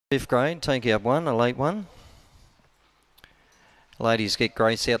Fifth grade, take out one, a late one. Ladies get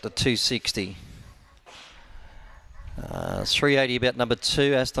Grace out to 260. 380 about number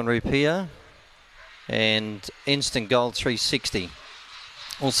 2, Aston Rupiah. And Instant Gold 360.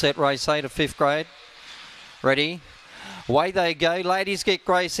 All set, race 8 of 5th grade. Ready? Away they go. Ladies get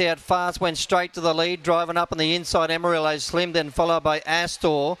Grace out fast, went straight to the lead, driving up on the inside, Amarillo Slim, then followed by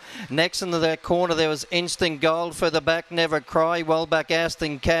Astor. Next into that corner there was Instant Gold. Further back, Never Cry, well back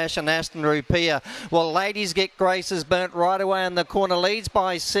Aston Cash and Aston Rupiah. Well, Ladies Get Grace is burnt right away in the corner, leads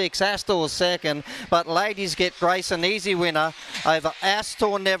by 6, Astor second, but Ladies Get Grace an easy winner over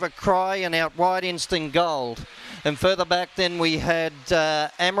Astor, Never Cry and out wide Instant Gold. And further back then we had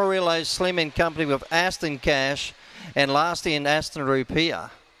Amarillo Slim in company with Aston Cash and lastly in Aston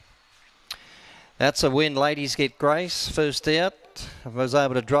Rupiah. That's a win. Ladies Get Grace first out. Was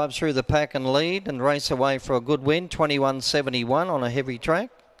able to drive through the pack and lead and race away for a good win. 21.71 on a heavy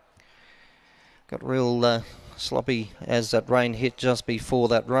track. Got real sloppy as that rain hit just before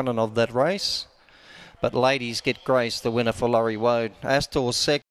that running of that race. But Ladies Get Grace, the winner for Laurie Woad. Astor second.